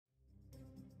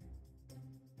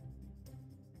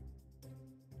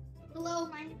Hello,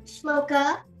 my name is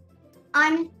Shloka.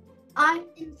 I'm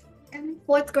in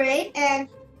fourth grade and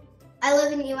I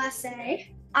live in the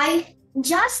USA. I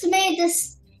just made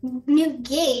this new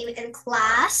game in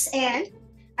class and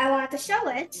I wanted to show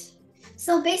it.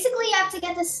 So basically you have to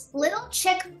get this little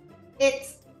chick,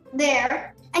 it's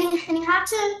there, and you have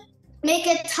to make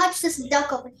it touch this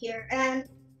duck over here. And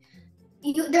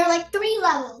there are like 3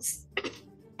 levels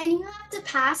and you have to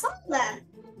pass all of them.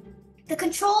 The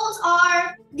controls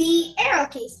are the arrow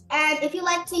keys, and if you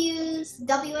like to use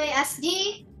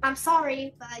WASD, I'm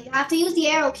sorry, but you have to use the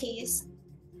arrow keys.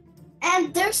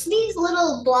 And there's these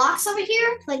little blocks over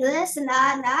here, like this and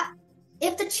that and that.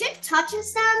 If the chick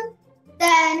touches them,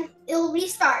 then it'll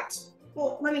restart.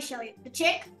 Well, let me show you. The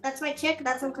chick, that's my chick,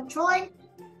 that's what I'm controlling.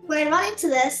 When I run into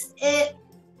this, it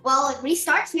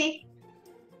restarts me.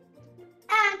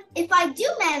 And if I do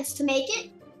manage to make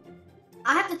it,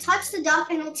 I have to touch the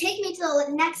duck and it'll take me to the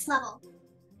next level.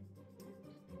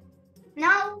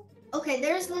 Now, okay,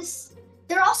 there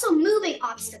are also moving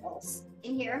obstacles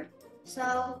in here.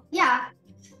 So yeah,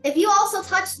 if you also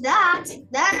touch that,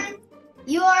 then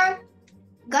you are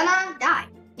gonna die.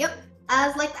 Yep,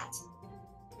 as like that.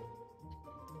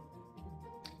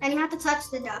 And you have to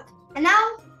touch the duck. And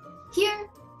now, here,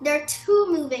 there are 2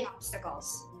 moving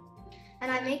obstacles.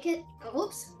 And I make it,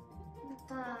 whoops, like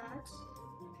that.